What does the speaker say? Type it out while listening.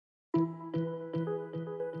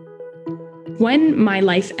When my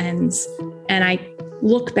life ends and I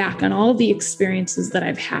look back on all the experiences that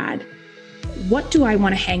I've had, what do I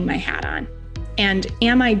want to hang my hat on? And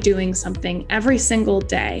am I doing something every single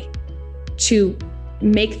day to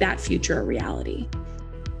make that future a reality?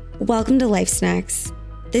 Welcome to Life Snacks.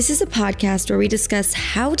 This is a podcast where we discuss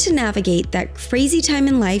how to navigate that crazy time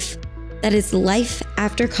in life that is life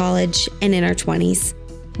after college and in our 20s.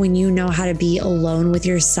 When you know how to be alone with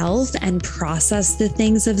yourself and process the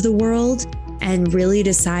things of the world and really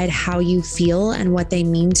decide how you feel and what they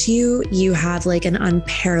mean to you, you have like an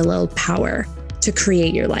unparalleled power to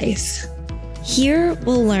create your life. Here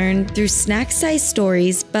we'll learn through snack-sized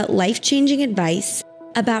stories but life-changing advice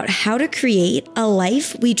about how to create a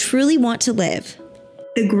life we truly want to live.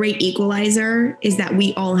 The great equalizer is that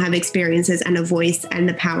we all have experiences and a voice and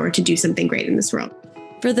the power to do something great in this world.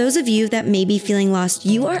 For those of you that may be feeling lost,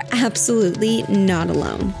 you are absolutely not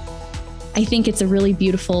alone. I think it's a really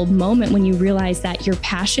beautiful moment when you realize that your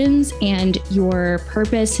passions and your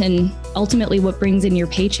purpose and ultimately what brings in your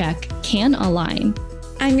paycheck can align.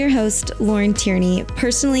 I'm your host, Lauren Tierney,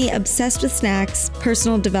 personally obsessed with snacks,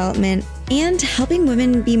 personal development, and helping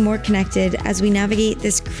women be more connected as we navigate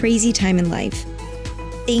this crazy time in life.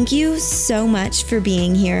 Thank you so much for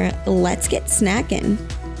being here. Let's get snacking.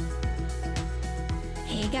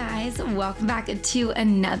 Hey guys, welcome back to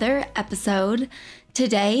another episode.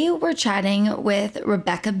 Today we're chatting with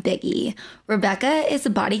Rebekah Buege. Rebekah is a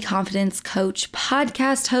body confidence coach,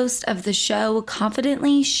 podcast host of the show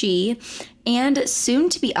Confidently She, and soon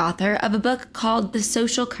to be author of a book called The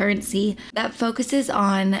Social Currency that focuses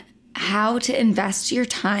on how to invest your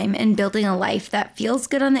time in building a life that feels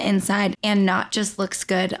good on the inside and not just looks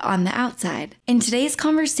good on the outside. In today's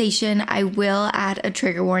conversation, I will add a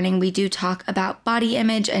trigger warning. We do talk about body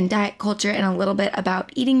image and diet culture and a little bit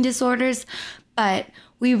about eating disorders, but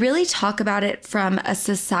we really talk about it from a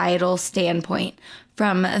societal standpoint,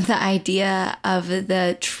 from the idea of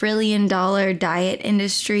the trillion-dollar diet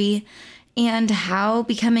industry and how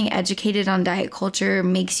becoming educated on diet culture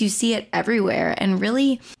makes you see it everywhere, and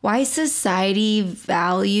really why society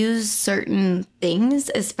values certain things,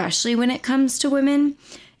 especially when it comes to women,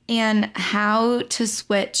 and how to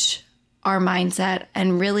switch our mindset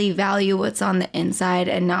and really value what's on the inside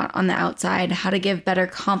and not on the outside, how to give better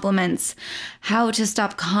compliments, how to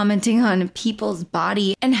stop commenting on people's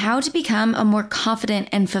body, and how to become a more confident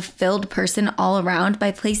and fulfilled person all around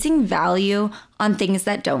by placing value on things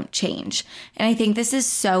that don't change. And I think this is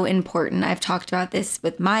so important. I've talked about this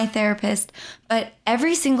with my therapist, but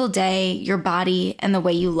every single day, your body and the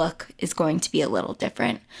way you look is going to be a little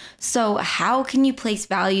different. So how can you place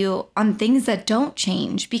value on things that don't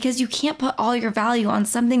change? Because you can't put all your value on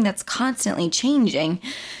something that's constantly changing.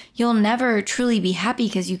 You'll never truly be happy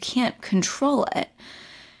because you can't control it.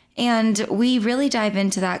 And we really dive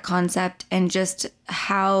into that concept and just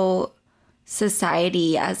how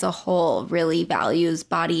society as a whole really values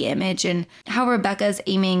body image, and how Rebekah is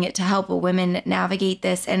aiming to help women navigate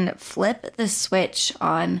this and flip the switch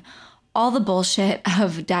on all the bullshit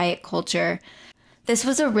of diet culture. This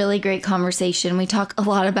was a really great conversation. We talk a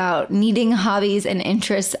lot about needing hobbies and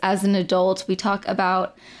interests as an adult. We talk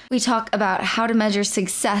about how to measure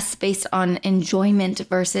success based on enjoyment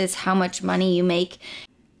versus how much money you make.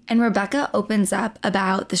 And Rebekah opens up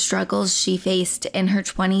about the struggles she faced in her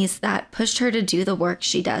 20s that pushed her to do the work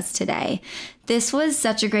she does today. This was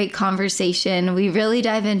such a great conversation. We really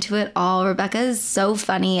dive into it all. Rebekah is so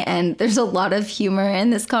funny, and there's a lot of humor in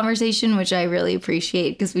this conversation, which I really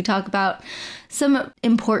appreciate because we talk about some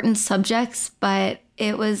important subjects, but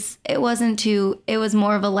it was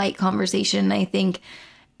more of a light conversation. I think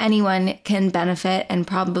anyone can benefit and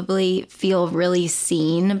probably feel really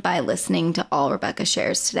seen by listening to all Rebekah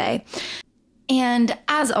shares today. And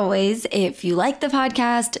as always, if you like the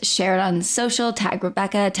podcast, share it on social, tag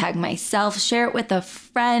Rebekah, tag myself, share it with a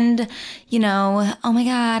friend. You know, oh my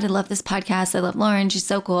God, I love this podcast. I love Lauren. She's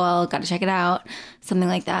so cool. Got to check it out. Something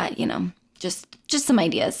like that, you know, just some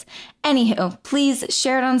ideas. Anywho, please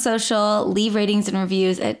share it on social, leave ratings and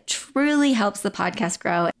reviews. It truly helps the podcast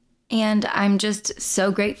grow. And I'm just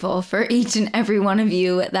so grateful for each and every one of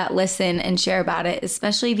you that listen and share about it,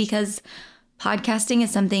 especially because podcasting is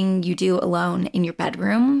something you do alone in your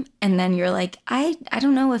bedroom. And then you're like, I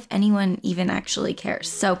don't know if anyone even actually cares.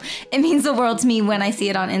 So it means the world to me when I see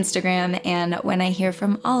it on Instagram and when I hear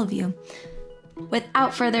from all of you.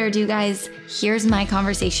 Without further ado, guys, here's my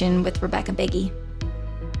conversation with Rebekah Buege.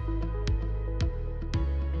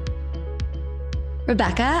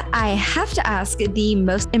 Rebekah, I have to ask the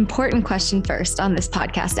most important question first on this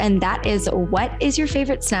podcast, and that is, what is your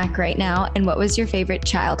favorite snack right now, and what was your favorite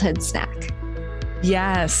childhood snack?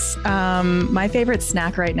 Yes. My favorite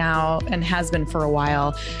snack right now, and has been for a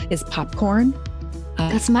while, is popcorn.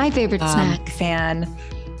 That's my favorite snack.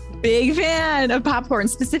 Big fan of popcorn,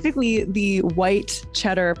 specifically the white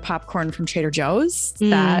cheddar popcorn from Trader Joe's.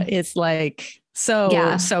 That is like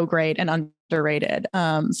so great and underrated.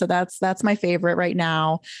 So that's my favorite right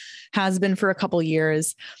now, has been for a couple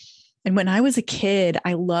years. And when I was a kid,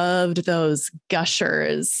 I loved those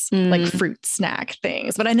Gushers, like fruit snack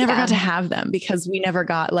things, but I never got to have them because we never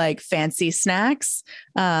got like fancy snacks.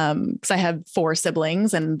 Cause I had 4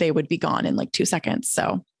 siblings and they would be gone in like 2 seconds.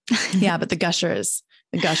 So yeah, but the Gushers,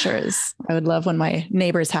 I would love when my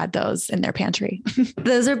neighbors had those in their pantry.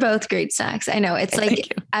 Those are both great snacks. I know it's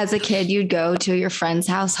like as a kid, you'd go to your friend's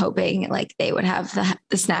house hoping like they would have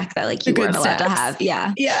the snack that like you weren't allowed to have.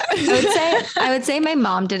 Yeah. Yeah. I would say my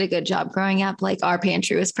mom did a good job growing up. Like our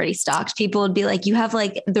pantry was pretty stocked. People would be like, you have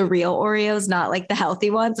like the real Oreos, not like the healthy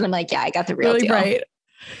ones. And I'm like, yeah, I got the real deal. Right.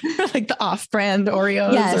 Like the off-brand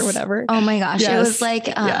Oreos or whatever. Oh my gosh. It was like,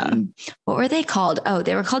 what were they called? Oh,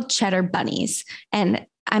 they were called cheddar bunnies. And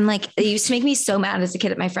I'm like, it used to make me so mad as a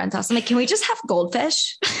kid at my friend's house. I'm like, can we just have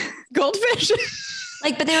goldfish? Goldfish.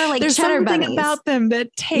 Like, but they were like there's cheddar something bunnies about them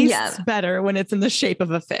that tastes better when it's in the shape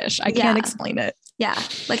of a fish. I can't explain it. Yeah.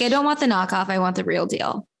 Like I don't want the knockoff. I want the real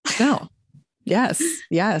deal. No. Yes.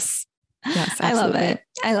 Absolutely.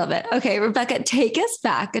 I love it. Okay, Rebekah, take us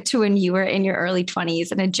back to when you were in your early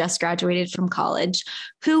 20s and had just graduated from college.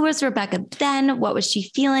 Who was Rebekah then? What was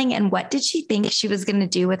she feeling? And what did she think she was going to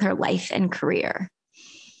do with her life and career?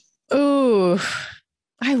 Oh,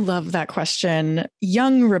 I love that question.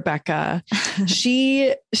 Young Rebekah,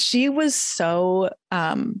 she was so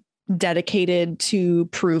dedicated to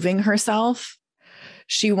proving herself.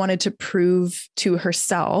 She wanted to prove to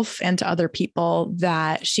herself and to other people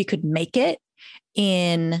that she could make it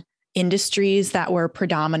in industries that were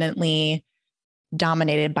predominantly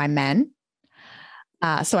dominated by men.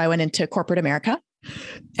 So I went into corporate America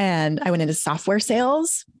and I went into software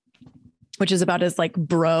sales, which is about as like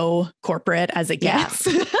bro corporate as it gets.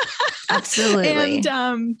 Yeah, absolutely.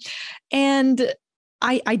 and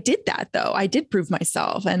I did that though. I did prove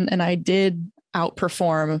myself and I did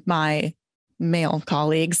outperform my male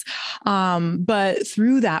colleagues. But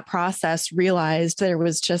through that process, realized there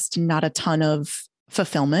was just not a ton of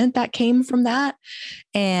fulfillment that came from that.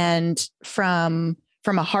 And from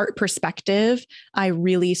a heart perspective, I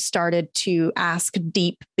really started to ask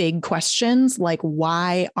deep, big questions like,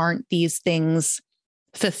 why aren't these things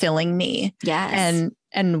fulfilling me? Yes.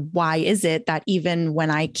 And why is it that even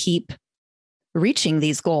when I keep reaching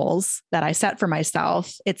these goals that I set for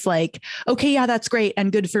myself, it's like, okay, yeah, that's great and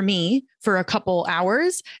good for me for a couple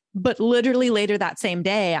hours. But literally later that same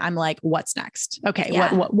day, I'm like, what's next? Okay.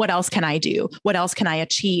 What else can I do? What else can I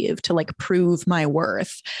achieve to like prove my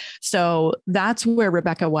worth? So that's where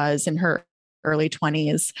Rebekah was in her early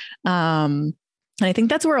 20s. And I think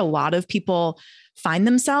that's where a lot of people find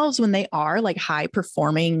themselves when they are like high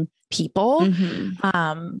performing people.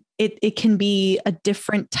 Mm-hmm. It can be a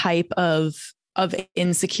different type of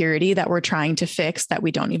insecurity that we're trying to fix that we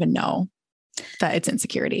don't even know that it's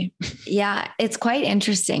insecurity. Yeah. It's quite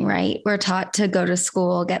interesting, right? We're taught to go to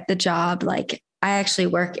school, get the job. Like I actually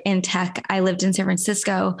work in tech. I lived in San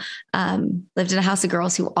Francisco, lived in a house of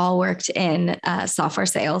girls who all worked in software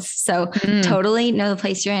sales. So totally know the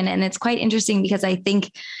place you're in. And it's quite interesting because I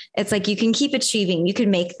think it's like, you can keep achieving, you can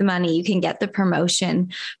make the money, you can get the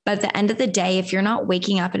promotion. But at the end of the day, if you're not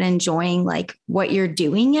waking up and enjoying like what you're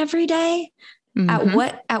doing every day, at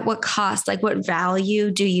what cost, like what value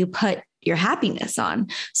do you put your happiness on?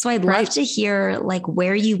 So I'd love to hear like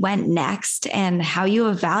where you went next and how you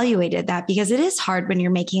evaluated that, because it is hard when you're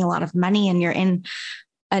making a lot of money and you're in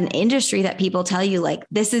an industry that people tell you like,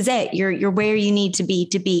 this is it, you're where you need to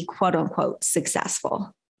be quote unquote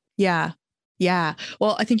successful. Yeah. Yeah.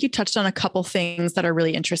 Well, I think you touched on a couple things that are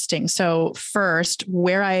really interesting. So first,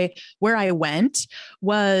 where I went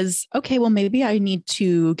was, okay, well, maybe I need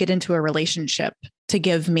to get into a relationship to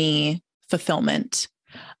give me fulfillment,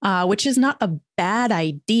 which is not a bad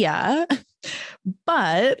idea.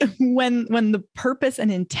 But when the purpose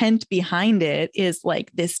and intent behind it is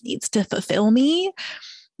like, this needs to fulfill me,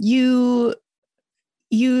 well,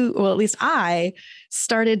 at least I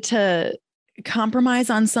started to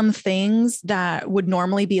compromise on some things that would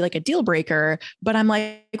normally be like a deal breaker, but I'm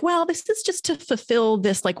like, well, this is just to fulfill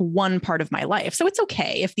this like one part of my life. So it's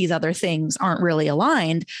okay if these other things aren't really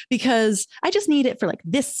aligned, because I just need it for like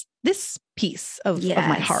this piece of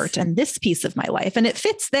my heart and this piece of my life. And it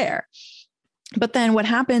fits there. But then what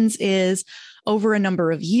happens is over a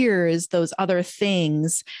number of years, those other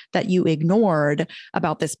things that you ignored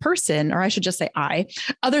about this person, or I should just say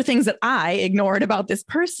other things that I ignored about this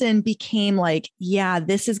person became like, yeah,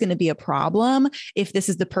 this is going to be a problem if this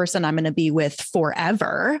is the person I'm going to be with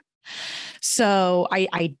forever. So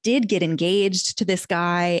I did get engaged to this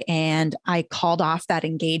guy, and I called off that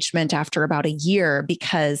engagement after about a year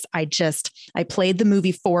because I played the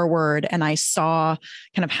movie forward and I saw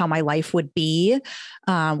kind of how my life would be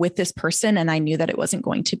with this person. And I knew that it wasn't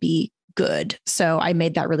going to be good. So I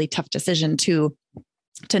made that really tough decision to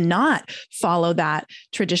not follow that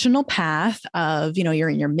traditional path of, you're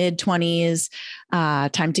in your mid-20s,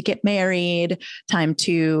 time to get married, time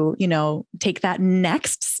to, take that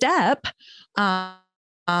next step,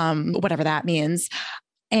 whatever that means,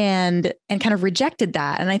 and kind of rejected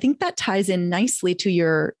that. And I think that ties in nicely to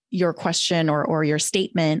your question or your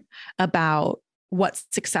statement about what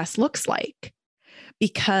success looks like,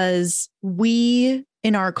 because we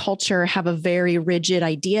in our culture have a very rigid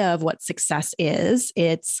idea of what success is.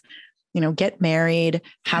 It's, get married,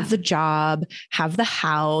 have the job, have the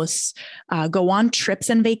house, go on trips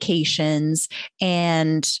and vacations,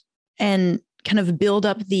 and kind of build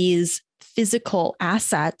up these physical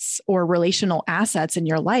assets or relational assets in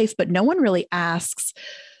your life. But no one really asks,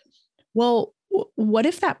 well, what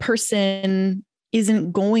if that person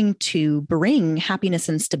isn't going to bring happiness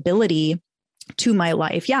and stability to my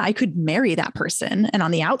life? Yeah, I could marry that person, and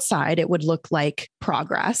on the outside, it would look like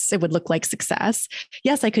progress. It would look like success.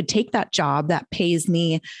 Yes, I could take that job that pays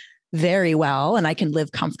me very well and I can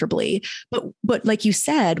live comfortably. But like you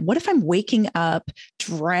said, what if I'm waking up,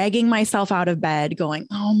 dragging myself out of bed, going,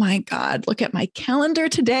 oh my God, look at my calendar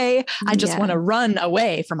today. I just want to run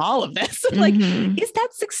away from all of this. Like, is that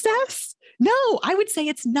success? No, I would say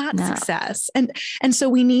it's not success. And so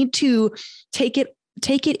we need to take it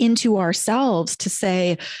into ourselves to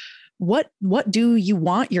say, what do you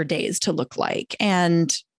want your days to look like?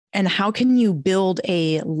 And how can you build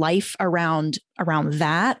a life around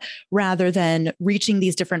that, rather than reaching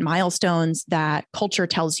these different milestones that culture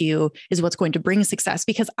tells you is what's going to bring success?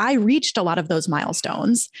 Because I reached a lot of those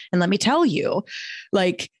milestones. And let me tell you,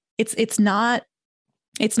 like, it's not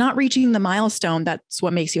reaching the milestone that's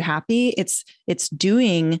what makes you happy. It's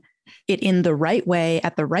doing it in the right way,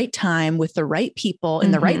 at the right time, with the right people,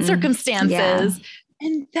 in the right circumstances. Yeah.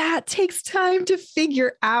 And that takes time to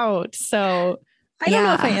figure out. So I don't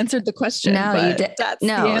know if I answered the question. No, you did. That's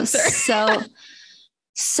the answer.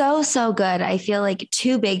 So good. I feel like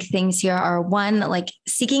two big things here are, one, like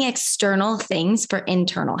seeking external things for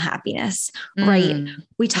internal happiness, right?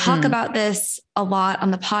 We talk about this a lot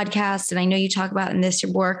on the podcast, and I know you talk about in this,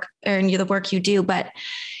 your work or in the work you do, but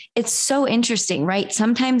it's so interesting, right?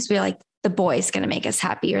 Sometimes we're like, the boy's going to make us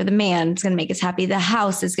happy, or the man's going to make us happy. The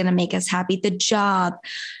house is going to make us happy, the job.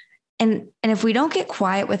 And if we don't get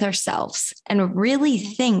quiet with ourselves and really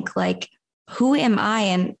think like, who am I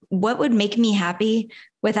and what would make me happy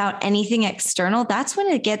without anything external, that's when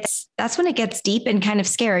it gets deep and kind of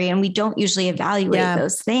scary. And we don't usually evaluate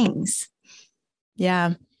those things.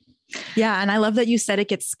 Yeah. Yeah. And I love that you said it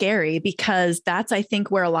gets scary, because that's, I think,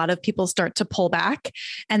 where a lot of people start to pull back.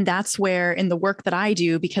 And that's where, in the work that I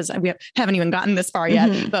do, because we haven't even gotten this far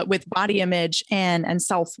yet, but with body image and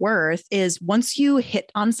self-worth, is once you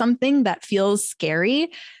hit on something that feels scary,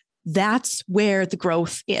 that's where the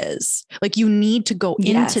growth is. Like, you need to go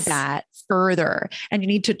into that further, and you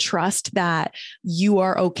need to trust that you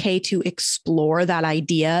are okay to explore that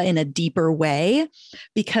idea in a deeper way,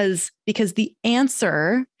 because the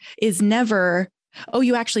answer is never, oh,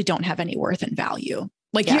 you actually don't have any worth and value.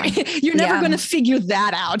 Like, you're never going to figure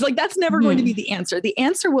that out. Like, that's never going to be the answer. The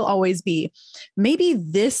answer will always be, maybe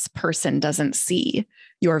this person doesn't see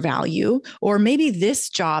your value, or maybe this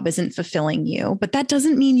job isn't fulfilling you, but that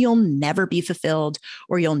doesn't mean you'll never be fulfilled,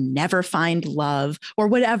 or you'll never find love, or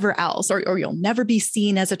whatever else, or you'll never be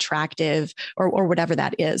seen as attractive, or whatever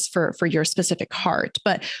that is for your specific heart.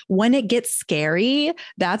 But when it gets scary,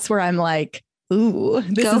 that's where I'm like, ooh,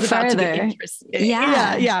 this is about to get interesting.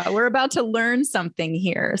 Yeah. We're about to learn something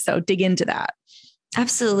here. So dig into that.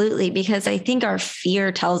 Absolutely. Because I think our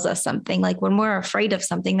fear tells us something. Like, when we're afraid of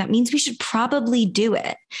something, that means we should probably do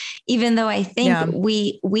it. Even though I think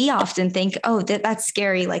we often think, oh, that's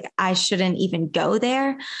scary. Like, I shouldn't even go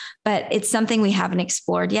there, but it's something we haven't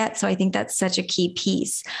explored yet. So I think that's such a key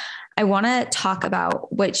piece. I want to talk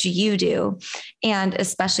about what you do, and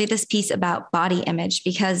especially this piece about body image,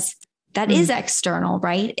 because that is external,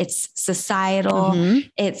 right? It's societal.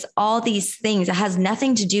 It's all these things. It has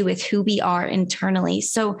nothing to do with who we are internally.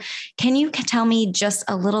 So can you tell me just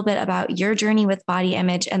a little bit about your journey with body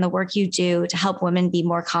image and the work you do to help women be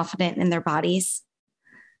more confident in their bodies?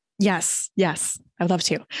 Yes. I'd love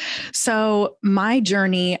to. So my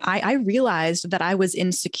journey, I realized that I was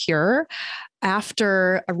insecure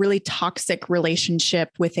after a really toxic relationship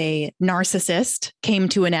with a narcissist came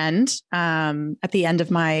to an end at the end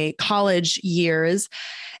of my college years.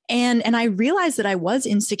 And I realized that I was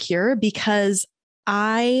insecure because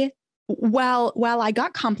while I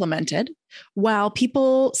got complimented, while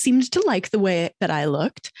people seemed to like the way that I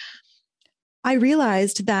looked, I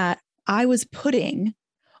realized that I was putting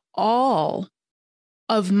all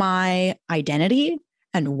of my identity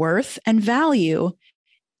and worth and value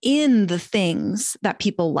in the things that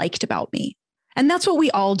people liked about me. And that's what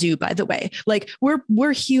we all do, by the way. Like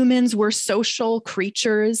we're humans, we're social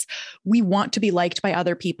creatures. We want to be liked by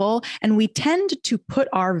other people. And we tend to put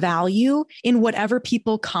our value in whatever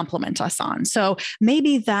people compliment us on. So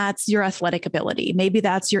maybe that's your athletic ability. Maybe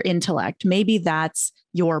that's your intellect. Maybe that's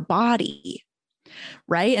your body.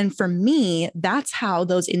 Right. And for me, that's how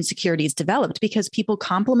those insecurities developed, because people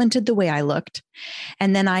complimented the way I looked.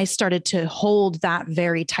 And then I started to hold that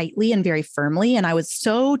very tightly and very firmly. And I was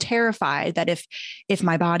so terrified that if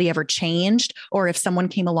my body ever changed, or if someone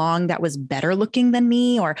came along that was better looking than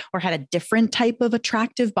me, or had a different type of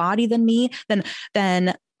attractive body than me,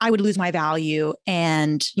 then I would lose my value,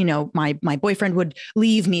 and, my boyfriend would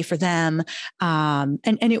leave me for them. And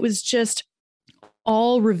it was just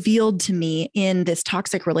all revealed to me in this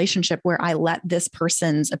toxic relationship where I let this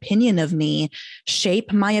person's opinion of me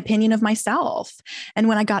shape my opinion of myself. And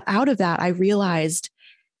when I got out of that, I realized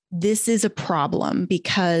this is a problem,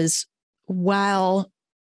 because while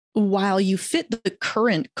you fit the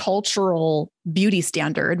current cultural beauty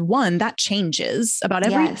standard, one, that changes about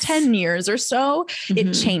every 10 years or so,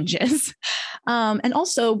 it changes. And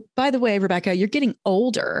also, by the way, Rebekah, you're getting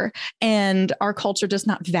older, and our culture does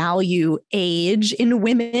not value age in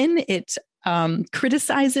women. It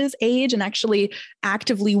criticizes age and actually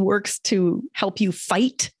actively works to help you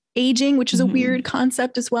fight aging, which is a weird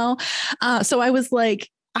concept as well. So I was like,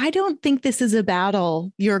 I don't think this is a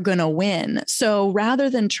battle you're going to win. So rather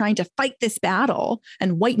than trying to fight this battle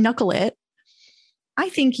and white knuckle it, I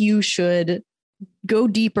think you should go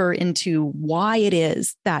deeper into why it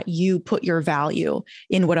is that you put your value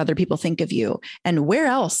in what other people think of you, and where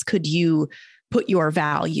else could you put your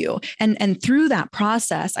value. And through that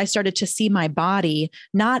process, I started to see my body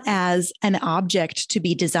not as an object to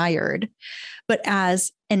be desired, but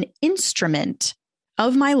as an instrument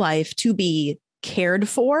of my life to be cared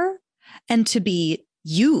for and to be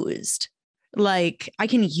used. Like, I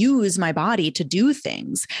can use my body to do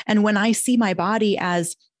things. And when I see my body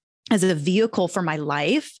as a vehicle for my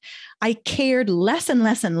life, I cared less and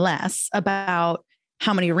less and less about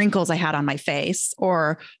how many wrinkles I had on my face,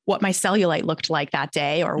 or what my cellulite looked like that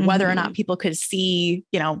day, or whether or not people could see,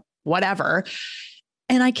 whatever.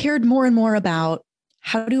 And I cared more and more about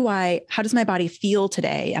how does my body feel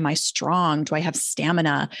today? Am I strong? Do I have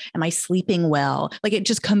stamina? Am I sleeping well? Like, it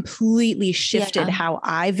just completely shifted how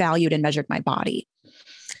I valued and measured my body.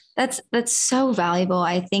 That's so valuable.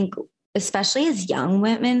 I think, especially as young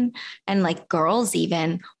women and like girls,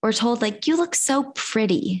 even, we're told like, you look so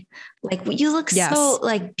pretty, like you look so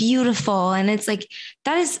like beautiful. And it's like,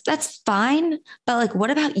 that's fine. But like,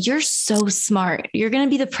 what about, you're so smart, you're going to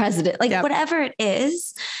be the president, like whatever it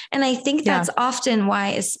is. And I think that's often why,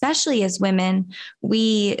 especially as women,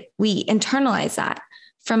 we internalize that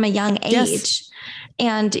from a young age. Yes.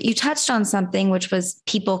 And you touched on something, which was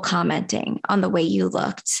people commenting on the way you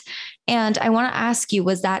looked. And I want to ask you,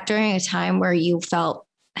 was that during a time where you felt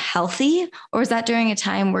healthy, or was that during a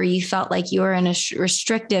time where you felt like you were in a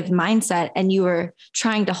restrictive mindset and you were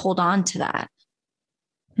trying to hold on to that?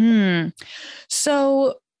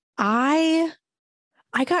 So I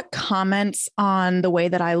got comments on the way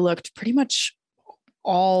that I looked pretty much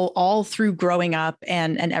all through growing up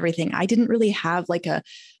and everything. I didn't really have like an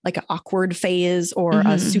awkward phase or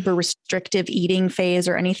a super restrictive eating phase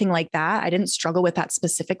or anything like that. I didn't struggle with that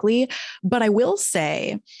specifically, but I will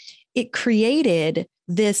say it created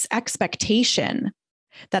this expectation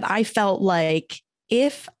that I felt like,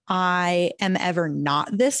 if I am ever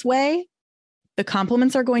not this way, the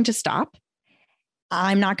compliments are going to stop.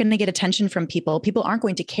 I'm not going to get attention from people. People aren't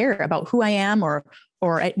going to care about who I am or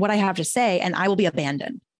what I have to say, and I will be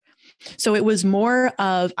abandoned. So it was more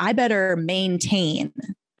of, I better maintain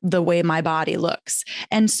the way my body looks.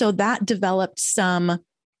 And so that developed some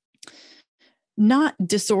not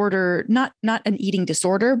disorder, not an eating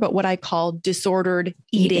disorder, but what I call disordered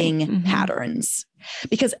eating patterns.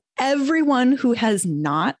 Because everyone who has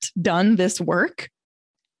not done this work,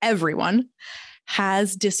 everyone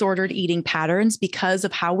has disordered eating patterns because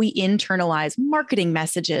of how we internalize marketing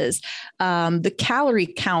messages, the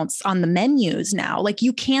calorie counts on the menus now. Like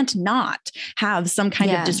you can't not have some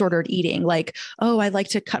kind of disordered eating. Like, oh, I like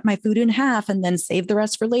to cut my food in half and then save the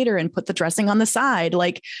rest for later and put the dressing on the side.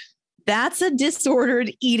 Like that's a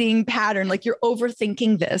disordered eating pattern. Like you're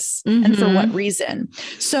overthinking this and for what reason?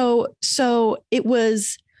 So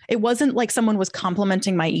it wasn't like someone was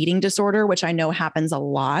complimenting my eating disorder, which I know happens a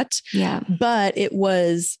lot. Yeah. But it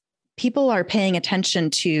was people are paying attention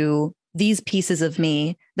to these pieces of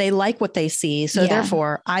me. They like what they see. So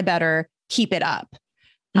therefore I better keep it up.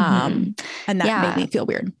 And that made me feel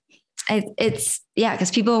weird. It's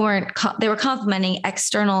because people they were complimenting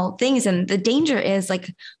external things. And the danger is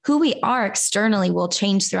like who we are externally will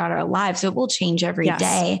change throughout our lives. So it will change every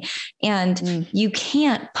day. And you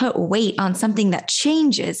can't put weight on something that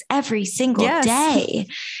changes every single day.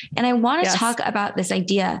 And I want to talk about this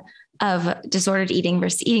idea of disordered eating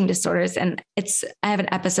versus eating disorders. And I have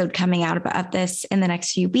an episode coming out about this in the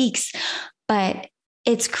next few weeks, but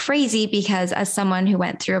it's crazy because as someone who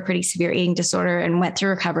went through a pretty severe eating disorder and went through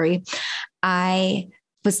recovery, I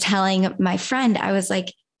was telling my friend, I was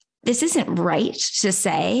like, this isn't right to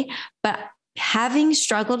say, but having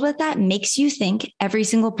struggled with that makes you think every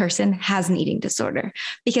single person has an eating disorder.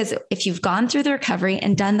 Because if you've gone through the recovery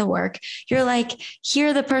and done the work, you're like,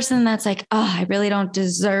 you're the person that's like, oh, I really don't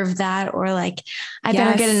deserve that. Or like, I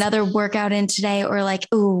better get another workout in today. Or like,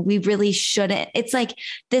 oh, we really shouldn't. It's like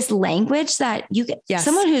this language that you get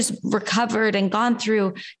someone who's recovered and gone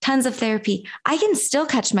through tons of therapy. I can still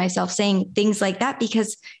catch myself saying things like that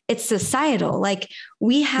because it's societal. Like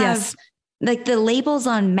we have like the labels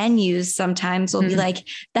on menus sometimes will be like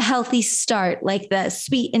the healthy start, like the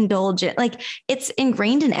sweet indulgent, like it's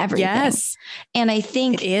ingrained in everything. Yes. And I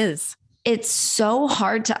think it's so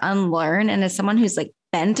hard to unlearn. And as someone who's like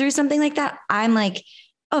been through something like that, I'm like,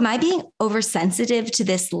 oh, am I being oversensitive to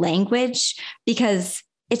this language? Because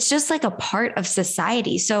it's just like a part of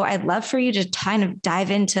society. So I'd love for you to kind of dive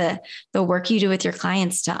into the work you do with your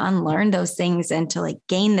clients to unlearn those things and to like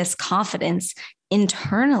gain this confidence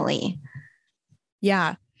internally.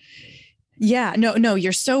 Yeah. No,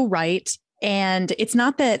 you're so right. And it's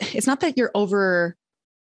not that you're over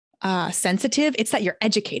sensitive. It's that you're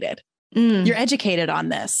educated. You're educated on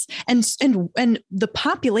this. And the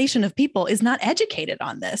population of people is not educated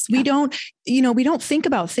on this. We don't think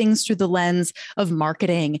about things through the lens of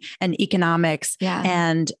marketing and economics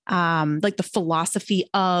and like the philosophy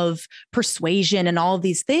of persuasion and all of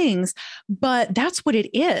these things. But that's what it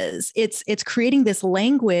is. It's creating this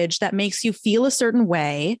language that makes you feel a certain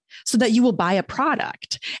way so that you will buy a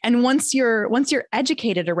product. And once you're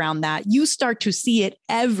educated around that, you start to see it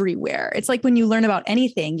everywhere. It's like when you learn about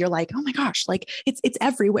anything, you're like, oh my gosh, like it's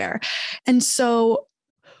everywhere. And so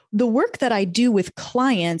the work that I do with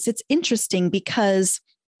clients, it's interesting because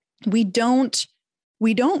we don't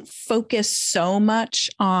focus so much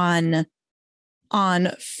on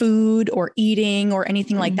food or eating or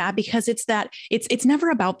anything like that, because it's never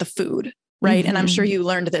about the food. Right. And I'm sure you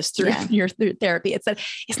learned this through your therapy. It's that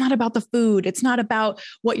it's not about the food. It's not about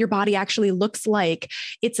what your body actually looks like.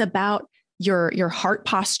 It's about your heart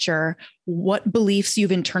posture, what beliefs you've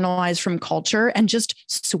internalized from culture, and just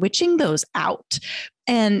switching those out.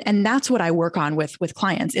 And that's what I work on with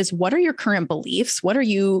clients is what are your current beliefs? What are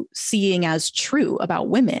you seeing as true about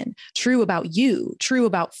women, true about you, true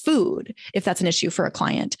about food, if that's an issue for a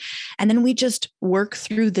client? And then we just work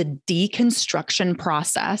through the deconstruction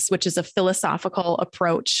process, which is a philosophical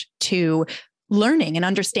approach to learning and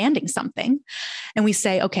understanding something. And we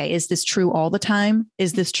say, okay, is this true all the time?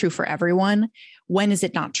 Is this true for everyone? When is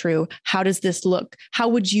it not true? How does this look? How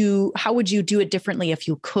would you do it differently if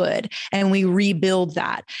you could? And we rebuild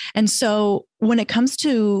that. And so when it comes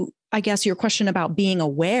to, I guess, your question about being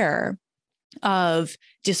aware of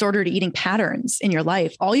disordered eating patterns in your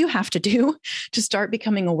life, all you have to do to start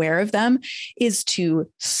becoming aware of them is to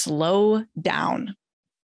slow down.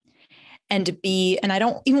 And I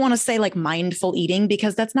don't even want to say like mindful eating,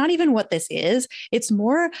 because that's not even what this is. It's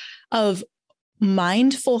more of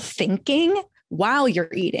mindful thinking while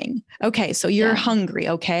you're eating. Okay, so you're hungry.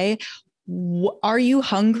 Okay. Are you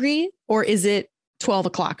hungry, or is it 12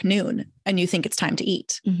 o'clock noon and you think it's time to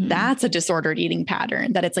eat? That's a disordered eating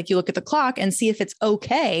pattern, that it's like you look at the clock and see if it's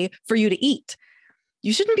okay for you to eat.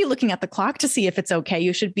 You shouldn't be looking at the clock to see if it's okay.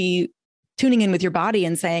 You should be tuning in with your body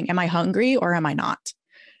and saying, am I hungry or am I not?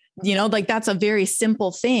 Like that's a very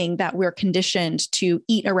simple thing that we're conditioned to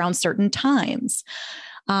eat around certain times.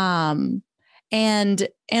 And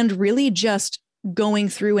really just going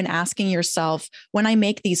through and asking yourself, when I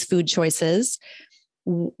make these food choices,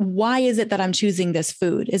 why is it that I'm choosing this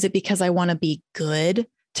food? Is it because I want to be good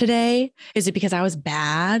today? Is it because I was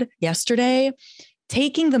bad yesterday?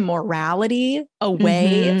 Taking the morality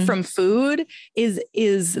away from food is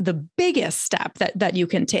the biggest step that you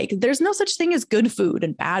can take. There's no such thing as good food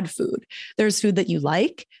and bad food. There's food that you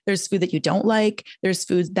like. There's food that you don't like. There's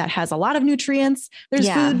food that has a lot of nutrients. There's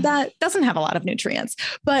food that doesn't have a lot of nutrients.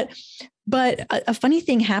 But a funny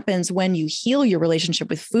thing happens when you heal your relationship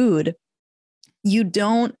with food. You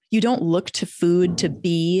don't look to food to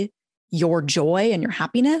be your joy and your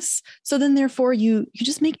happiness. So then therefore you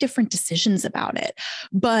just make different decisions about it.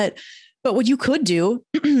 But what you could do,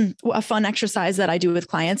 a fun exercise that I do with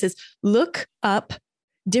clients is look up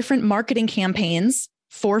different marketing campaigns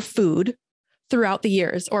for food throughout the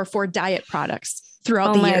years or for diet products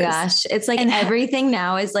throughout the years. Oh my gosh. It's like everything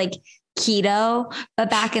now is like keto, but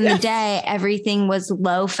back in the day, everything was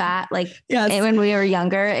low fat. Like when we were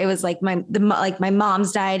younger, it was like my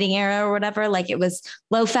mom's dieting era or whatever. Like it was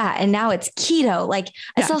low fat, and now it's keto. Like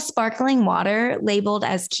I saw sparkling water labeled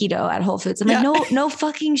as keto at Whole Foods. I'm like, no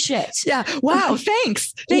fucking shit. Yeah. Wow.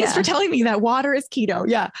 Thanks for telling me that water is keto.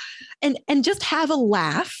 Yeah. And just have a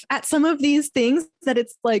laugh at some of these things that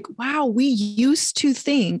it's like, wow, we used to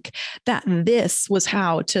think that this was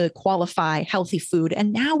how to qualify healthy food.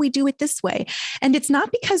 And now we do it this way. And it's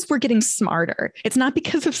not because we're getting smarter. It's not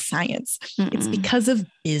because of science. It's because of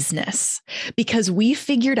business, because we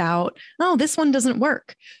figured out, oh, this one doesn't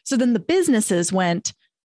work. So then the businesses went,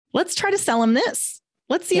 let's try to sell them this.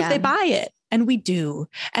 Let's see if they buy it. And we do.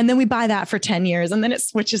 And then we buy that for 10 years and then it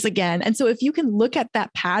switches again. And so if you can look at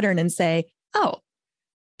that pattern and say, oh,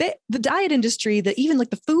 the diet industry, even like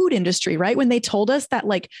the food industry, right? When they told us that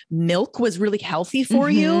like milk was really healthy for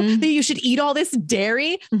you, that you should eat all this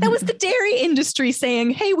dairy, that was the dairy industry saying,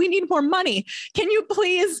 hey, we need more money. Can you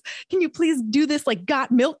please do this like got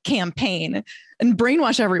milk campaign and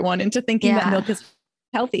brainwash everyone into thinking that milk is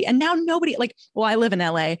healthy? And now nobody I live in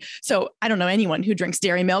LA, so I don't know anyone who drinks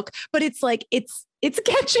dairy milk, but it's like, it's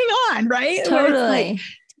catching on, right? Totally.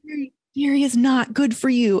 Dairy is not good for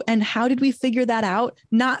you. And how did we figure that out?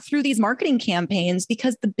 Not through these marketing campaigns,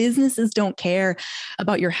 because the businesses don't care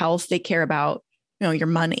about your health. They care about, your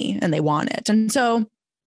money, and they want it. And so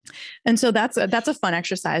that's a fun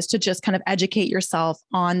exercise to just kind of educate yourself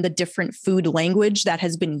on the different food language that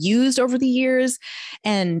has been used over the years,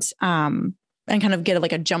 and kind of get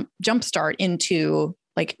like a jump start into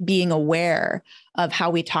like being aware of how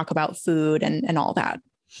we talk about food and all that.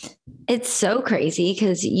 It's so crazy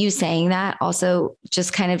because you saying that also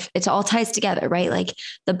just kind of, it all ties together, right? Like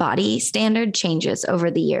the body standard changes over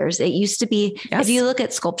the years. It used to be, if you look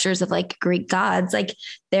at sculptures of like Greek gods, like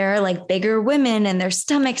they're like bigger women and their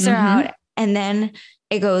stomachs are out. And then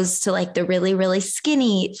it goes to like the really, really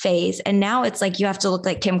skinny phase. And now it's like, you have to look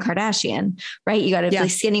like Kim Kardashian, right? You got to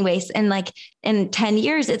have skinny waist, and like in 10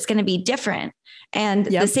 years, it's going to be different. And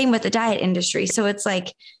the same with the diet industry. So it's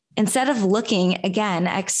like, instead of looking again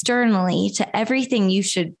externally to everything you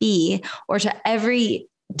should be, or to every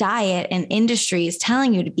diet and industry is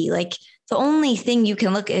telling you to be, like the only thing you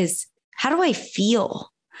can look is, how do I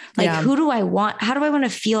feel? Like, who do I want? How do I want to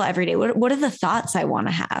feel every day? What are the thoughts I want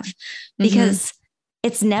to have? Because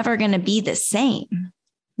it's never going to be the same.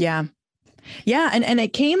 Yeah. Yeah. And I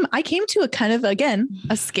came to a kind of, again,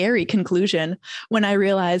 a scary conclusion when I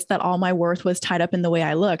realized that all my worth was tied up in the way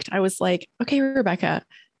I looked. I was like, okay, Rebekah,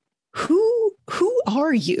 who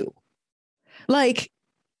are you? Like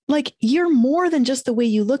you're more than just the way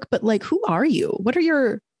you look, but like, who are you? What are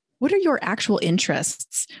your actual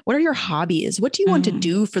interests? What are your hobbies? What do you want to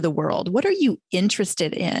do for the world? What are you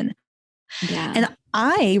interested in? Yeah. And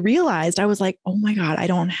I realized, I was like, oh my God, I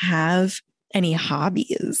don't have any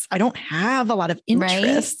hobbies. I don't have a lot of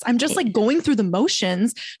interests. Right? I'm just like going through the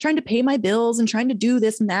motions, trying to pay my bills and trying to do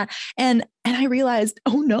this and that. And I realized,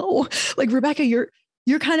 oh no, like Rebekah, you're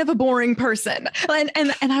kind of a boring person.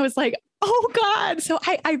 And I was like, oh God. So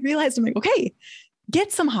I realized, I'm like, okay,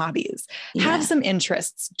 get some hobbies, have some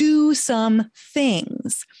interests, do some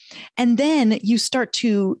things. And then you start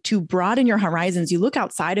to broaden your horizons. You look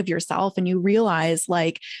outside of yourself and you realize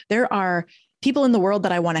like there are people in the world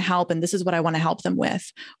that I want to help, and this is what I want to help them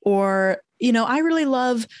with. Or, I really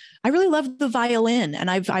love the violin,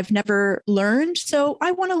 and I've never learned. So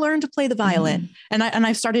I want to learn to play the violin. And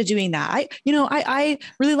I've started doing that. I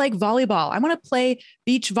really like volleyball. I want to play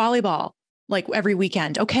beach volleyball. like every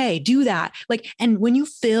weekend. Okay, do that. Like, and when you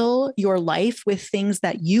fill your life with things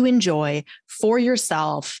that you enjoy for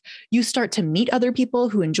yourself, you start to meet other people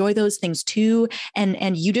who enjoy those things too.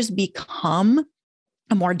 And you just become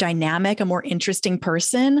a more dynamic, a more interesting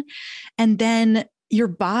person. And then your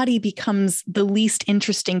body becomes the least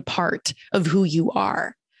interesting part of who you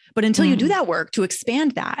are. But until you do that work to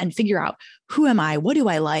expand that and figure out, who am I? What do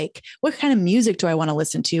I like? What kind of music do I want to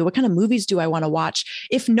listen to? What kind of movies do I want to watch?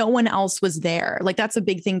 If no one else was there, like that's a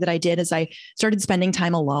big thing that I did is I started spending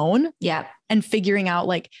time alone. Yeah. And figuring out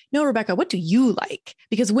like, no, Rebekah, what do you like?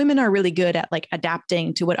 Because women are really good at like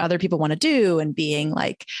adapting to what other people want to do and being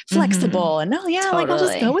like flexible and like I'll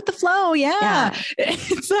just go with the flow. Yeah.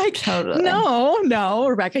 It's like, no,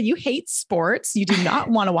 Rebekah, you hate sports. You do not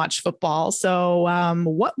want to watch football. So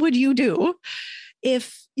what would you do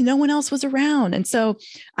if no one else was around? And so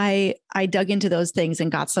I dug into those things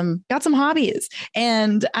and got some hobbies.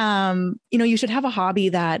 And you should have a hobby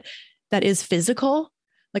that is physical.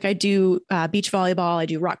 Like I do beach volleyball, I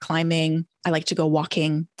do rock climbing, I like to go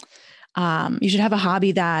walking. You should have a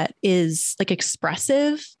hobby that is like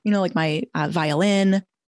expressive, like my violin.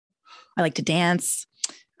 I like to dance.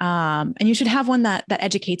 And you should have one that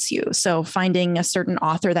educates you. So finding a certain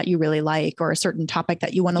author that you really like or a certain topic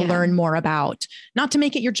that you want to learn more about, not to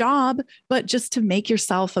make it your job, but just to make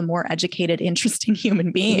yourself a more educated, interesting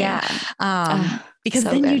human being. Yeah. Because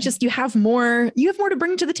so then you have more to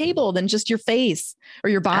bring to the table than just your face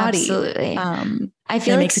or your body. Absolutely. I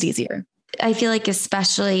feel it makes it easier. I feel like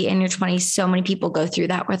especially in your 20s, so many people go through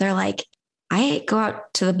that where they're like, I go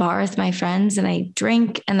out to the bar with my friends and I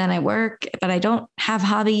drink and then I work, but I don't have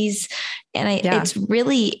hobbies. And it's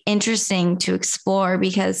really interesting to explore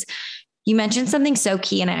because you mentioned something so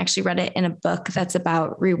key. And I actually read it in a book that's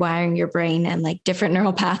about rewiring your brain and like different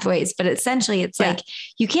neural pathways. But essentially it's like,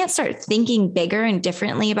 you can't start thinking bigger and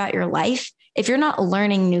differently about your life if you're not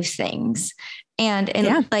learning new things. And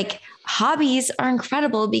like hobbies are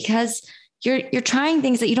incredible because you're trying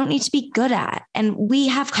things that you don't need to be good at. And we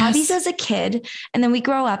have hobbies as a kid and then we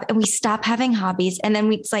grow up and we stop having hobbies. And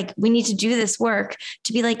then it's like, we need to do this work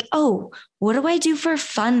to be like, oh, what do I do for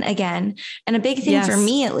fun again? And a big thing for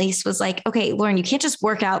me, at least, was like, okay, Lauren, you can't just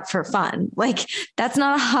work out for fun. Like that's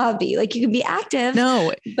not a hobby. Like you can be active,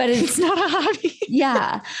 but it's not a hobby.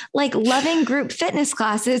 Like loving group fitness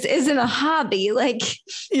classes isn't a hobby. Like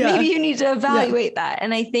maybe you need to evaluate that.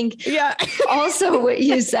 And I think also what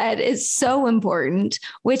you said is so important,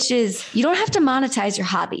 which is you don't have to monetize your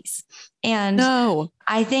hobbies. And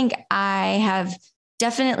I think I have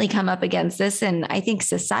definitely come up against this. And I think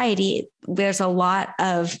society, there's a lot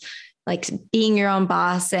of like being your own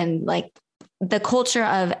boss and like the culture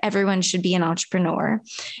of everyone should be an entrepreneur.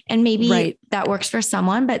 And maybe that works for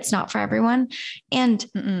someone, but it's not for everyone. And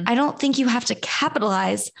I don't think you have to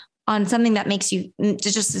capitalize on something that makes you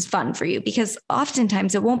just as fun for you, because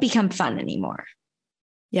oftentimes it won't become fun anymore.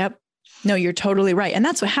 Yep. No, you're totally right. And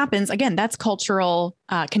that's what happens. Again, that's cultural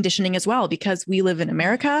conditioning as well, because we live in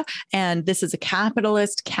America and this is a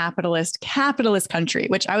capitalist country,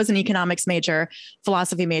 which I was an economics major,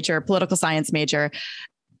 philosophy major, political science major.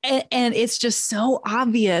 And it's just so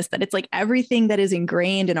obvious that it's like everything that is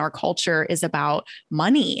ingrained in our culture is about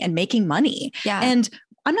money and making money. Yeah. And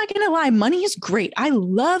I'm not going to lie, money is great. I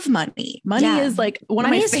love money. Money is like one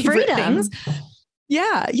of my favorite things.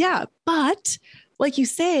 Yeah. Yeah. But like you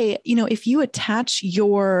say, if you attach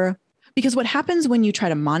because what happens when you try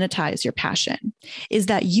to monetize your passion is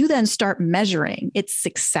that you then start measuring its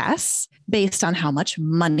success based on how much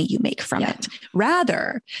money you make from it,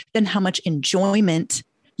 rather than how much enjoyment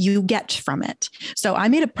you get from it. So I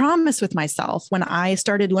made a promise with myself when I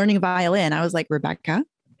started learning violin. I was like, Rebekah,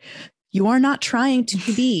 you are not trying to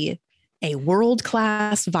be a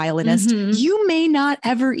world-class violinist. You may not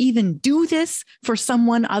ever even do this for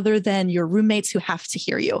someone other than your roommates who have to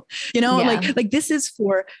hear you, like this is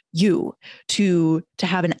for you to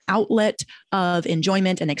have an outlet of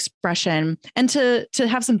enjoyment and expression and to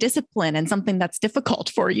have some discipline and something that's difficult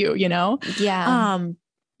for you,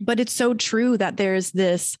 but it's so true that there's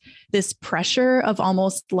this pressure of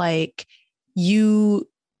almost like you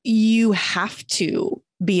have to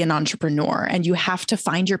be an entrepreneur and you have to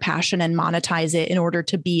find your passion and monetize it in order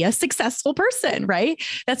to be a successful person, right?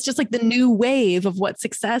 That's just like the new wave of what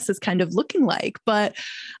success is kind of looking like. But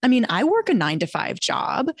I mean, I work a 9-to-5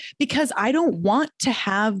 job because I don't want to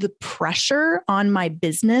have the pressure on my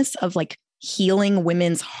business of like healing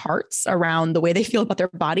women's hearts around the way they feel about their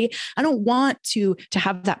body. I don't want to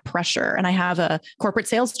have that pressure. And I have a corporate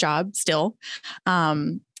sales job still.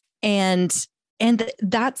 And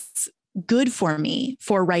that's good for me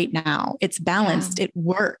for right now. It's balanced. It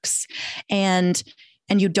works. And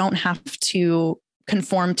and you don't have to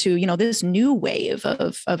conform to, this new wave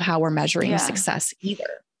of how we're measuring success either.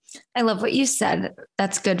 I love what you said.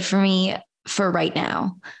 That's good for me for right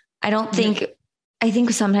now. I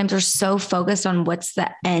think sometimes we're so focused on what's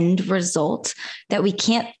the end result that we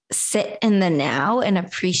can't sit in the now and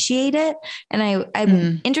appreciate it. And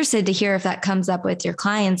I'm interested to hear if that comes up with your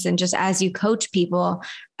clients. And just as you coach people,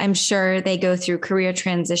 I'm sure they go through career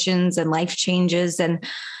transitions and life changes. And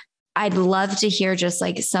I'd love to hear just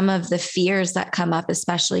like some of the fears that come up,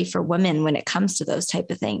 especially for women when it comes to those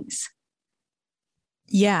type of things.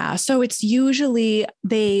 Yeah. So it's usually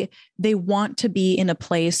they want to be in a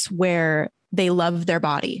place where they love their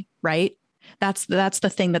body, right? That's the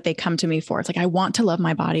thing that they come to me for. It's like, I want to love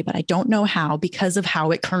my body, but I don't know how because of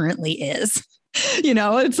how it currently is.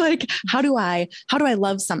 It's like, how do I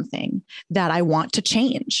love something that I want to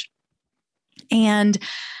change? And,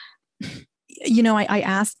 I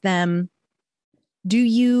asked them,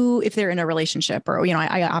 if they're in a relationship or,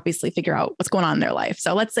 I obviously figure out what's going on in their life.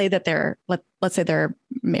 So let's say that let's say they're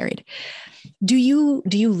married. Do you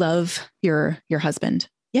love your husband?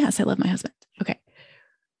 Yes, I love my husband. Okay.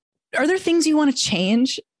 Are there things you want to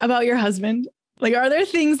change about your husband? Like, are there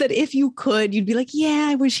things that if you could, you'd be like, yeah,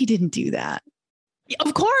 I wish he didn't do that.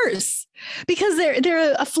 Of course, because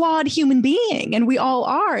they're a flawed human being and we all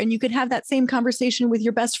are. And you could have that same conversation with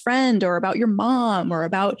your best friend or about your mom or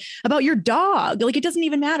about your dog. Like, it doesn't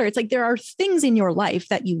even matter. It's like, there are things in your life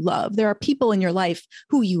that you love. There are people in your life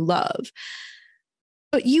who you love,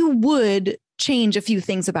 but you would change a few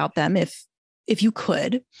things about them if you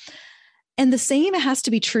could. And the same has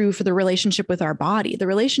to be true for the relationship with our body. The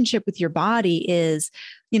relationship with your body is,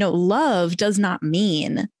 love does not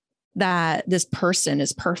mean that this person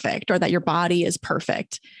is perfect or that your body is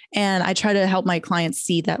perfect. And I try to help my clients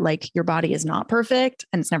see that like your body is not perfect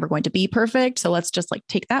and it's never going to be perfect. So let's just like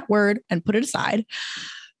take that word and put it aside.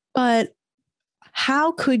 But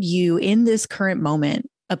how could you in this current moment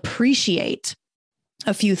appreciate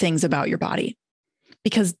a few things about your body?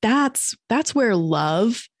 Because that's where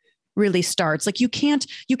love really starts. Like you can't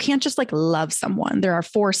just like love someone. There are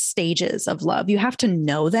 4 stages of love. You have to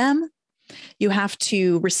know them. You have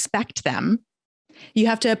to respect them. You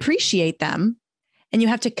have to appreciate them, and you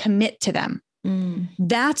have to commit to them.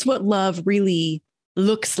 That's what love really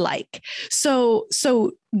looks like. So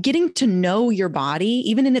getting to know your body,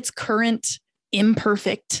 even in its current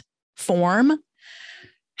imperfect form,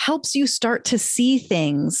 helps you start to see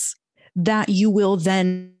things that you will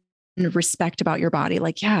then respect about your body.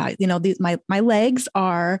 Like, yeah, my legs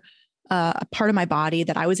are a part of my body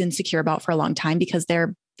that I was insecure about for a long time because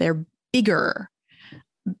they're bigger.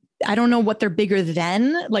 I don't know what they're bigger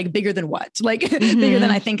than, like bigger than what, like bigger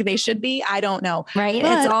than I think they should be. I don't know. Right.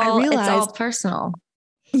 But It's all personal.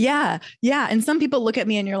 Yeah. Yeah. And some people look at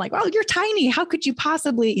me and you're like, well, you're tiny. How could you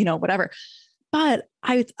possibly, whatever. But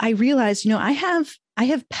I realized, I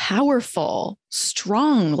have powerful,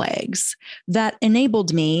 strong legs that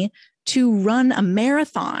enabled me to run a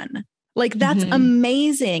marathon. Like that's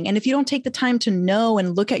amazing. And if you don't take the time to know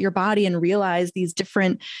and look at your body and realize these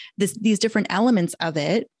different elements of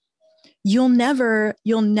it, you'll never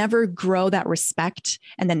grow that respect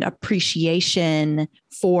and then appreciation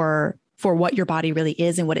for what your body really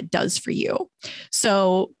is and what it does for you.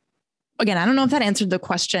 So again, I don't know if that answered the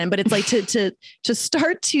question, but it's like to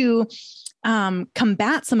start to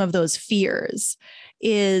combat some of those fears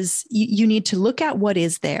is you need to look at what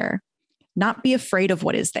is there, not be afraid of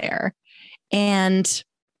what is there, and,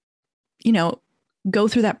 go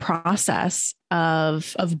through that process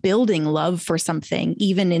of building love for something,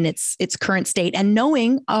 even in its current state, and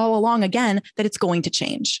knowing all along again that it's going to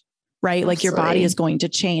change, right? Absolutely. Like your body is going to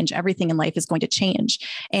change. Everything in life is going to change.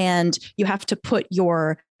 And you have to put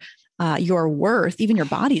your worth, even your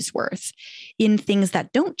body's worth, in things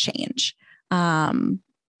that don't change.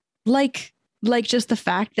 Like just the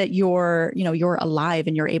fact that you're alive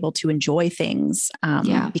and you're able to enjoy things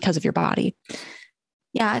because of your body.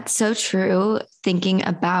 Yeah, it's so true. Thinking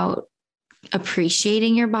about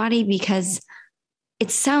appreciating your body, because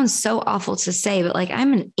it sounds so awful to say, but like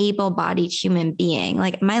I'm an able-bodied human being.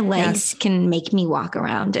 Like my legs can make me walk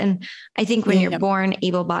around. And I think when you're born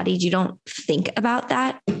able-bodied, you don't think about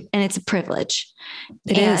that. And it's a privilege.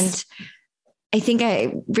 It is. I think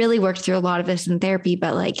I really worked through a lot of this in therapy,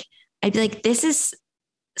 but like, I'd be like, this is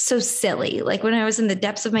so silly. Like when I was in the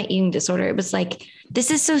depths of my eating disorder, it was like, this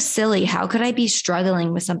is so silly. How could I be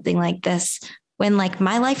struggling with something like this when like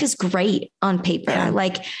my life is great on paper? And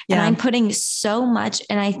I'm putting so much.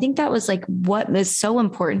 And I think that was like what was so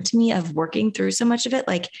important to me of working through so much of it.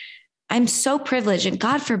 Like I'm so privileged, and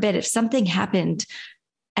God forbid if something happened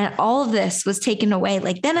and all of this was taken away,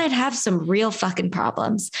 like then I'd have some real fucking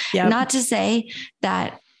problems. Yep. Not to say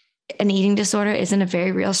that an eating disorder isn't a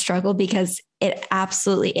very real struggle, because it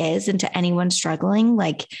absolutely is. And to anyone struggling,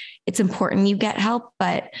 like it's important you get help,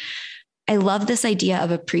 but I love this idea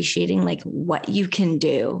of appreciating like what you can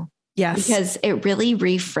do. Yes. Because it really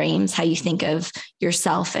reframes how you think of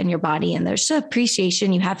yourself and your body. And there's the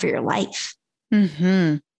appreciation you have for your life.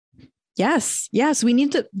 Mm-hmm. Yes. Yes. We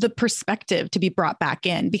need the perspective to be brought back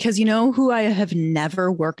in, because you know who I have never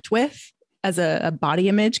worked with as a body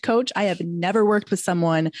image coach? I have never worked with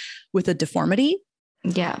someone with a deformity.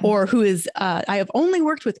 Yeah. Or who is, I have only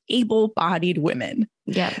worked with able-bodied women.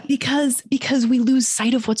 Yeah. Because we lose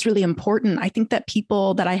sight of what's really important. I think that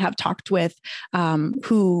people that I have talked with,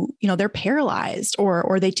 who, you know, they're paralyzed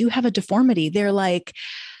or they do have a deformity, they're like,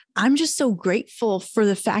 I'm just so grateful for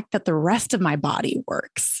the fact that the rest of my body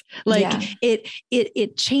works. Like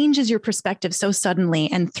it changes your perspective so suddenly.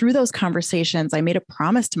 And through those conversations, I made a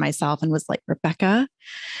promise to myself and was like, Rebekah,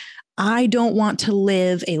 I don't want to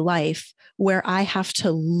live a life where I have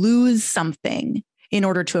to lose something in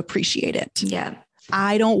order to appreciate it. Yeah.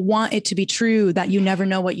 I don't want it to be true that you never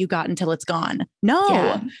know what you got until it's gone. No.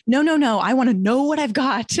 I want to know what I've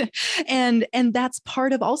got. And that's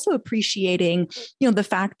part of also appreciating, you know, the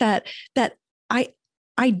fact that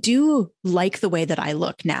I do like the way that I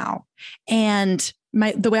look now. And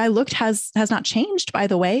the way I looked has not changed, by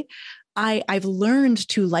the way. I've learned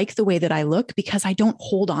to like the way that I look because I don't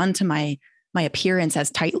hold on to my appearance as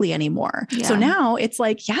tightly anymore. Yeah. So now it's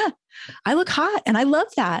like, yeah, I look hot and I love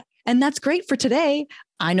that. And that's great for today.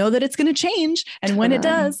 I know that it's going to change. And when it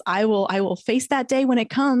does, I will face that day when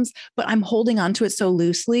it comes, but I'm holding on to it so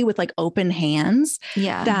loosely with like open hands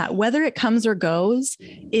that whether it comes or goes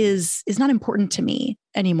is not important to me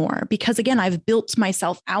anymore. Because again, I've built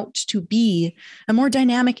myself out to be a more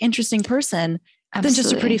dynamic, interesting person than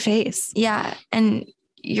just a pretty face. Yeah. And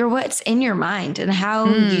what's in your mind and how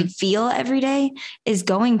you feel every day is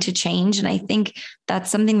going to change. And I think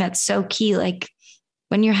that's something that's so key. Like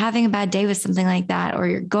when you're having a bad day with something like that, or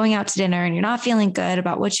you're going out to dinner and you're not feeling good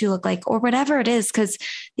about what you look like or whatever it is, because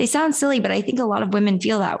they sound silly, but I think a lot of women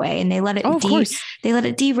feel that way and they let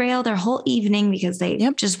it derail their whole evening because they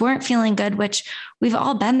just weren't feeling good, which we've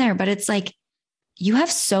all been there. But it's like, you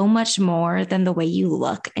have so much more than the way you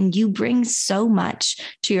look, and you bring so much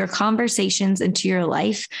to your conversations and to your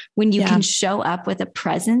life when you can show up with a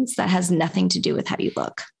presence that has nothing to do with how you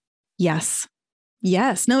look. Yes.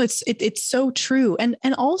 Yes. No, it's so true. And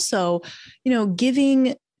also, you know,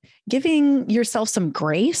 giving yourself some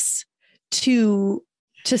grace to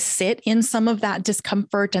sit in some of that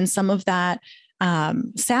discomfort and some of that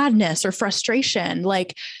sadness or frustration.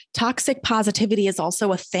 Like toxic positivity is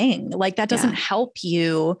also a thing. Like that doesn't help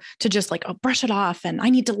you to just like, brush it off and I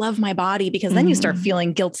need to love my body, because then you start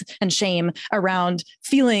feeling guilt and shame around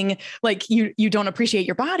feeling like you don't appreciate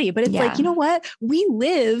your body. But it's like, you know what? We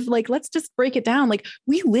live, like, let's just break it down. Like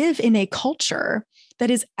we live in a culture that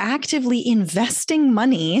is actively investing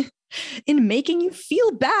money in making you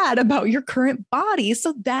feel bad about your current body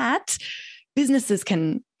so that businesses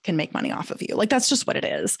can make money off of you. Like, that's just what it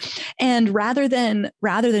is. And rather than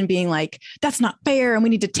being like, that's not fair and we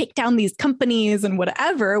need to take down these companies and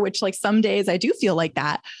whatever, which like some days I do feel like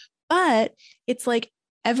that, but it's like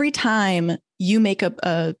every time you make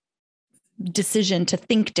a decision to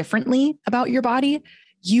think differently about your body,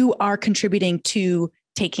 you are contributing to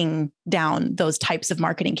taking down those types of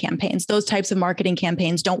marketing campaigns. Those types of marketing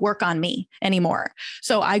campaigns don't work on me anymore.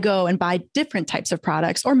 So I go and buy different types of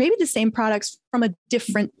products, or maybe the same products from a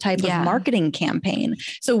different type of marketing campaign.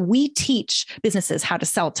 So we teach businesses how to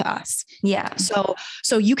sell to us. Yeah.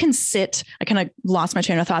 So you can sit, I kind of lost my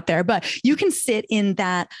train of thought there, but you can sit in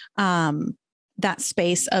that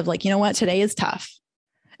space of like, you know what, today is tough.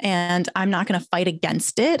 And I'm not going to fight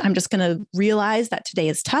against it. I'm just going to realize that today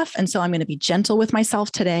is tough. And so I'm going to be gentle with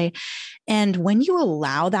myself today. And when you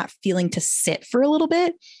allow that feeling to sit for a little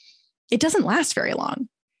bit, it doesn't last very long.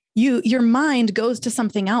 Your mind goes to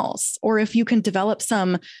something else. Or if you can develop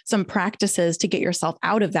some practices to get yourself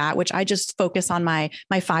out of that, which I just focus on my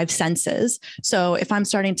 5 senses. So if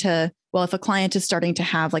if a client is starting to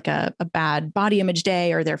have like a bad body image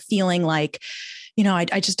day, or they're feeling like, you know,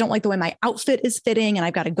 I just don't like the way my outfit is fitting and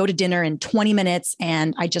I've got to go to dinner in 20 minutes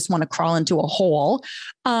and I just want to crawl into a hole.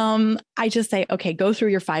 I just say, okay, go through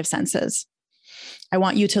your 5 senses. I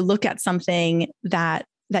want you to look at something that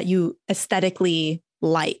you aesthetically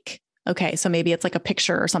like. Okay. So maybe it's like a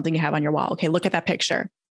picture or something you have on your wall. Okay. Look at that picture.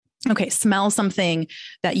 Okay. Smell something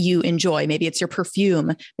that you enjoy. Maybe it's your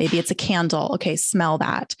perfume. Maybe it's a candle. Okay. Smell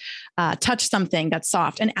that. Touch something that's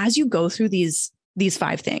soft. And as you go through these these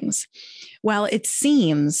 5 things. Well, it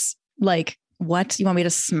seems like, what? You want me to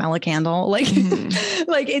smell a candle? Like,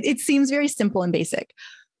 like it seems very simple and basic,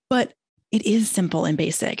 but it is simple and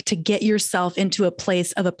basic to get yourself into a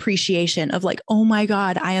place of appreciation of like, oh my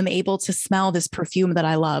God, I am able to smell this perfume that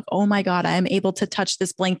I love. Oh my God, I am able to touch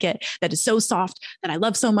this blanket that is so soft that I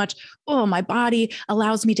love so much. Oh, my body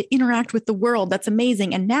allows me to interact with the world. That's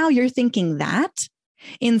amazing. And now you're thinking that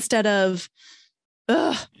instead of,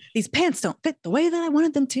 ugh, these pants don't fit the way that I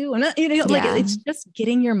wanted them to. And like it's just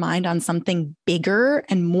getting your mind on something bigger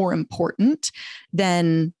and more important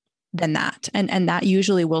than that. And that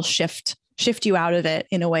usually will shift you out of it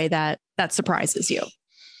in a way that surprises you.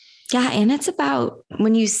 Yeah. And it's about,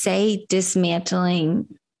 when you say dismantling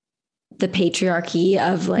the patriarchy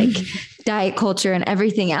of like diet culture and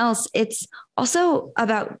everything else, it's also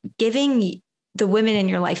about giving the women in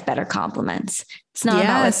your life better compliments. It's not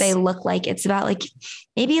about what they look like. It's about like,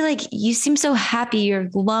 maybe like, you seem so happy, you're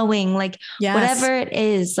glowing, like whatever it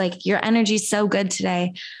is, like your energy's so good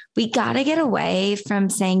today. We got to get away from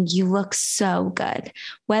saying you look so good,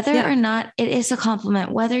 whether or not it is a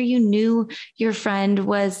compliment, whether you knew your friend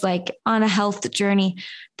was like on a health journey,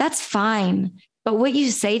 that's fine. But what you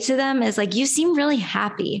say to them is like, you seem really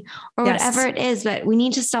happy or whatever it is, but we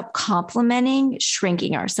need to stop complimenting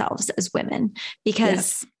shrinking ourselves as women,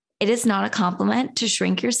 because it is not a compliment to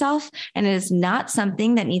shrink yourself. And it is not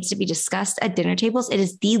something that needs to be discussed at dinner tables. It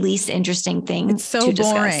is the least interesting thing. It's so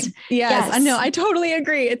boring. Yes, I know. I totally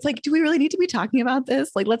agree. It's like, do we really need to be talking about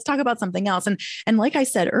this? Like, let's talk about something else. And like I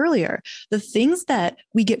said earlier, the things that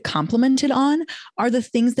we get complimented on are the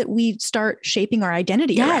things that we start shaping our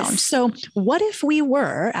identity around. So what if we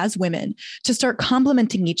were, as women, to start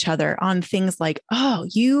complimenting each other on things like, oh,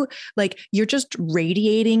 you're just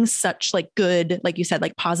radiating such like good, like you said,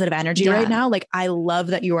 like positive energy right now. Like, I love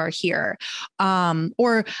that you are here.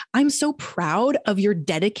 Or I'm so proud of your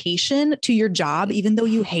dedication to your job, even though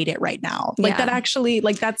you hate it right now. Like that actually,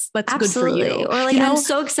 like that's absolutely good for you. Or like, I'm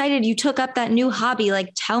so excited you took up that new hobby. Like,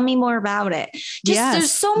 tell me more about it.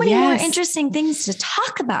 There's so many more interesting things to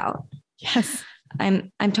talk about. Yes.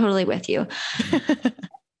 I'm totally with you.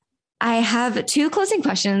 I have 2 closing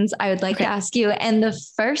questions I would like to ask you. And the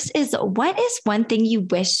first is, what is one thing you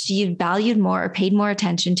wish you valued more or paid more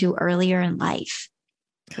attention to earlier in life?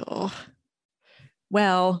 Cool.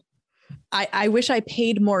 Well, I wish I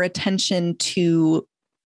paid more attention to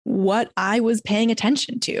what I was paying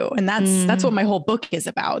attention to. And that's what my whole book is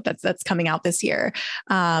about. That's coming out this year,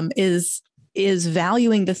 is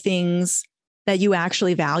valuing the things that you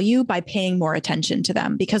actually value by paying more attention to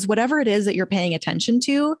them, because whatever it is that you're paying attention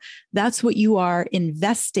to, that's what you are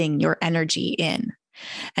investing your energy in.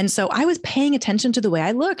 And so I was paying attention to the way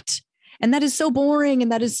I looked, and that is so boring.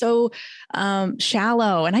 And that is so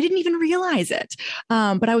shallow. And I didn't even realize it.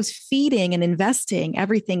 But I was feeding and investing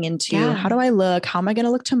everything into how do I look? How am I going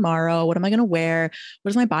to look tomorrow? What am I going to wear? What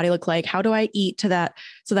does my body look like? How do I eat so that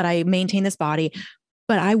I maintain this body?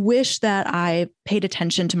 But I wish that I paid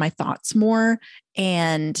attention to my thoughts more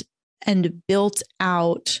and built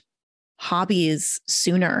out hobbies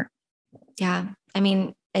sooner. Yeah. I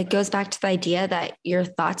mean, it goes back to the idea that your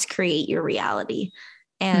thoughts create your reality.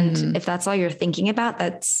 And if that's all you're thinking about,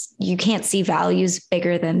 you can't see values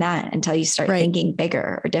bigger than that until you start thinking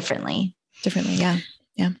bigger or differently. Yeah.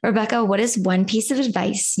 Yeah. Rebekah, what is one piece of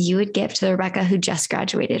advice you would give to the Rebekah who just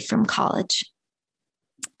graduated from college?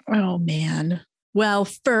 Oh, man. Well,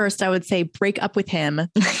 first I would say break up with him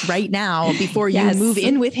right now before you move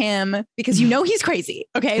in with him, because you know he's crazy.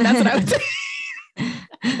 Okay. That's what I would say.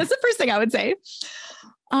 That's the first thing I would say.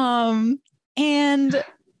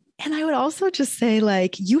 And I would also just say,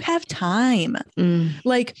 like, you have time.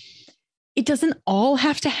 Like, it doesn't all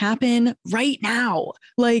have to happen right now.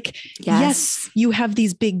 Like, yes, you have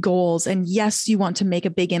these big goals, and yes, you want to make a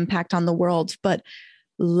big impact on the world, but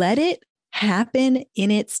let it happen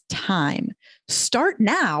in its time. Start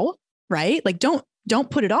now, right? Like, don't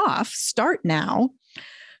put it off. Start now,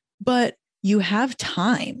 but you have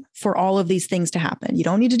time for all of these things to happen. You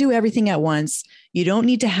don't need to do everything at once. You don't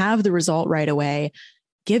need to have the result right away.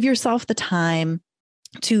 Give yourself the time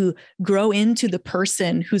to grow into the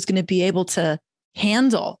person who's going to be able to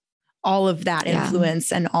handle all of that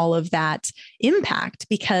influence and all of that impact,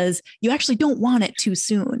 because you actually don't want it too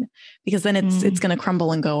soon, because then it's going to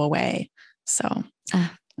crumble and go away. So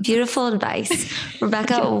beautiful advice.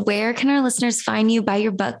 Rebekah, where can our listeners find you, buy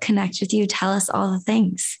your book, connect with you, tell us all the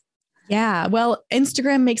things? Yeah, well,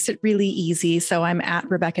 Instagram makes it really easy. So I'm at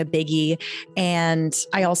Rebekah Biggie. And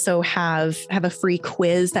I also have a free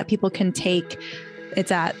quiz that people can take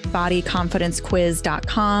It's at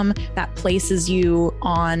bodyconfidencequiz.com. That places you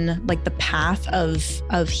on like the path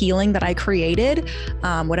of healing that I created.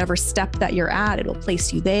 Whatever step that you're at, it'll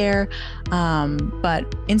place you there. But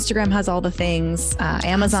Instagram has all the things.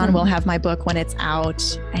 Amazon will have my book when it's out.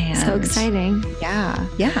 And so exciting. Yeah.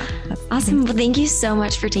 Awesome. Well, thank you so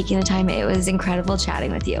much for taking the time. It was incredible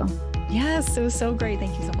chatting with you. Yes, it was so great.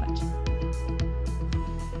 Thank you so much.